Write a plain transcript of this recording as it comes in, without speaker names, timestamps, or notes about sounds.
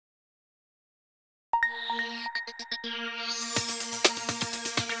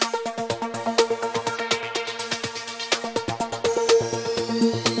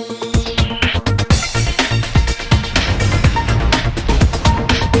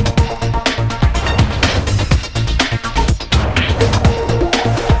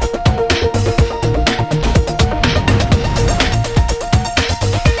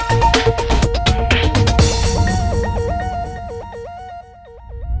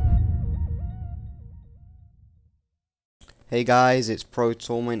Hey guys, it's Pro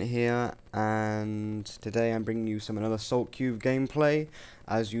Torment here, and today I'm bringing you some another Salt Cube gameplay,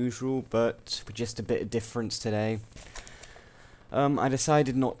 as usual, but with just a bit of difference today. I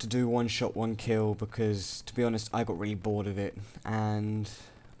decided not to do one shot, one kill, because, to be honest, I got really bored of it, and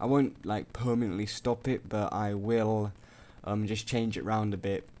I won't, like, permanently stop it, but I will, just change it round a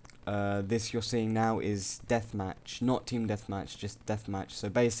bit. This you're seeing now is deathmatch, not team deathmatch, just deathmatch. So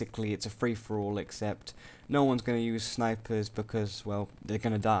basically it's a free-for-all, except no one's going to use snipers because, well, they're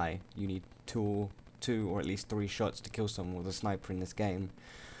going to die. You need two or at least 3 shots to kill someone with a sniper in this game.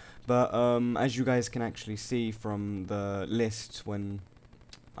 But as you guys can actually see from the list when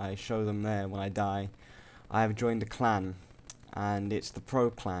I show them there when I die, I have joined a clan, and it's the Pro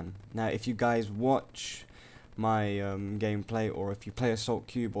clan. Now if you guys watch my gameplay, or if you play Assault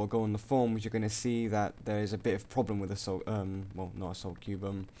Cube or go on the forums, you're going to see that there is a bit of problem with Assault, well, not Assault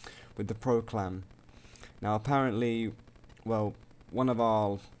Cube, with the Pro clan. Now apparently, well,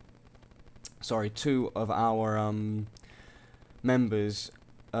 two of our members,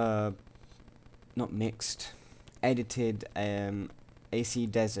 not mixed, edited AC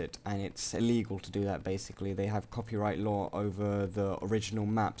Desert, and it's illegal to do that. Basically, they have copyright law over the original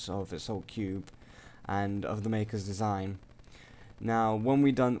maps of Assault Cube and of the maker's design. Now, when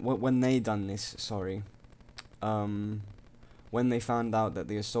they done this, when they found out that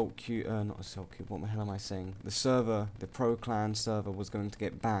the Assault Cube, not Assault Cube, what the hell am I saying? The server, the Pro Clan server, was going to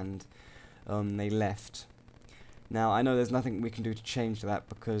get banned. They left. Now, I know there's nothing we can do to change that,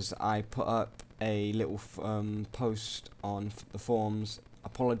 because I put up a little post on the forums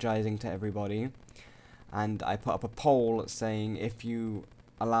apologizing to everybody, and I put up a poll saying if you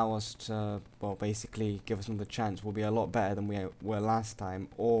allow us to, well, basically give us another chance, we'll be a lot better than we were last time,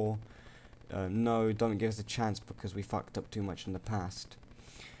 or no, don't give us a chance because we fucked up too much in the past.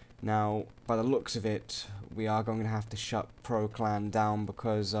 Now, by the looks of it, we are going to have to shut Pro Clan down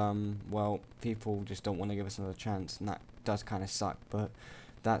because, well, people just don't want to give us another chance, and that does kind of suck, but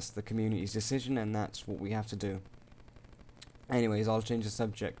that's the community's decision, and that's what we have to do. Anyways, I'll change the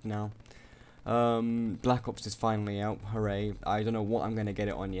subject now. Black Ops is finally out, hooray. I don't know what I'm going to get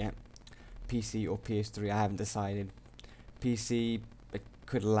it on yet, PC or PS3, I haven't decided. PC, it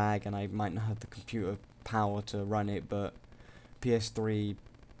could lag and I might not have the computer power to run it, but PS3,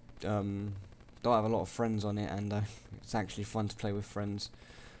 don't have a lot of friends on it, and it's actually fun to play with friends,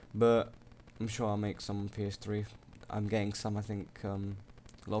 but I'm sure I'll make some on PS3. I'm getting some, I think, a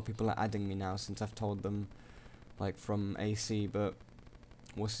lot of people are adding me now since I've told them, like, from AC, but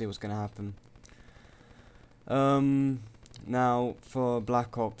we'll see what's going to happen. Now for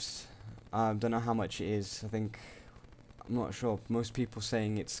Black Ops, I don't know how much it is. I'm not sure. Most people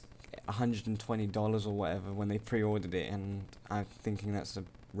saying it's $120 or whatever when they pre-ordered it, and I'm thinking that's a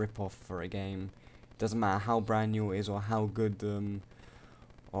rip-off for a game. It doesn't matter how brand new it is or how good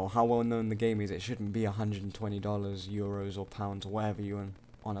or how well known the game is. It shouldn't be $120, euros or pounds or whatever you're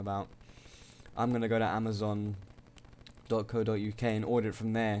on about. I'm gonna go to Amazon.co.uk and order it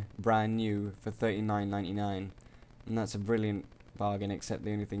from there, brand new, for $39.99, and that's a brilliant bargain, except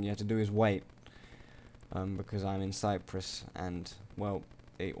the only thing you have to do is wait, because I'm in Cyprus, and, well,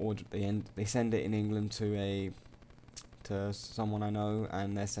 they send it in England to someone I know,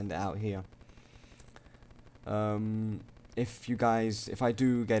 and they send it out here. If I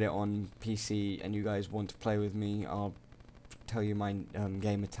do get it on PC and you guys want to play with me, I'll tell you my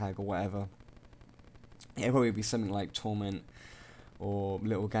gamer tag or whatever. It'll probably be something like Torment or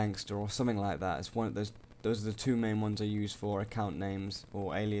Little Gangster or something like that. It's one of those are the two main ones I use for account names,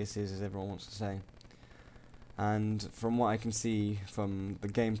 or aliases as everyone wants to say. And from what I can see from the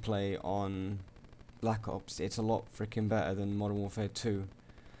gameplay on Black Ops, it's a lot freaking better than Modern Warfare 2,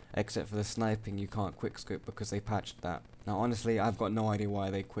 except for the sniping. You can't quickscope because they patched that. Now honestly, I've got no idea why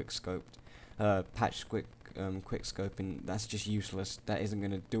they patched quickscoping. That's just useless. That isn't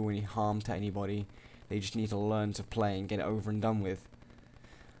going to do any harm to anybody. They just need to learn to play and get it over and done with.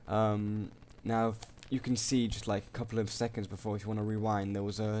 Now you can see, just like a couple of seconds before, if you want to rewind, there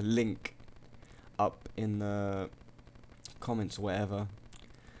was a link up in the comments or whatever.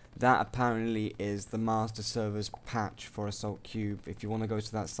 That apparently is the master server's patch for Assault Cube. If you want to go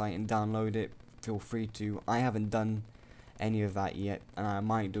to that site and download it, feel free to. I haven't done any of that yet, and I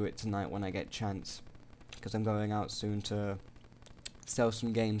might do it tonight when I get chance, because I'm going out soon to sell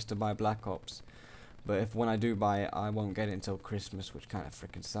some games to buy Black Ops. But if when I do buy it, I won't get it until Christmas, which kind of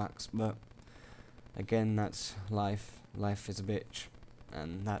freaking sucks. But again, that's life. Life is a bitch,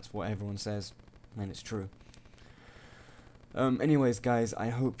 and that's what everyone says, and it's true. Anyways, guys, I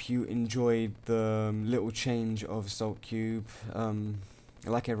hope you enjoyed the little change of Salt Cube.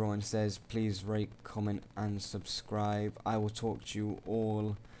 Like everyone says, please rate, comment, and subscribe. I will talk to you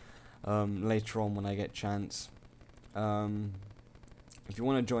all later on when I get chance. If you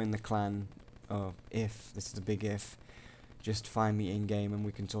want to join the clan, if this is a big if, just find me in game and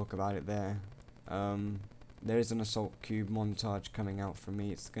we can talk about it there. There is an Assault Cube montage coming out for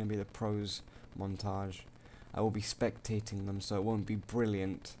me. It's going to be the pros montage. I will be spectating them, so it won't be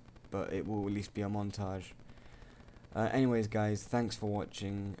brilliant, but it will at least be a montage. Anyways, guys, thanks for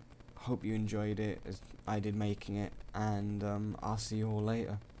watching. Hope you enjoyed it as I did making it, and I'll see you all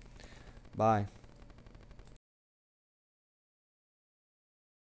later. Bye.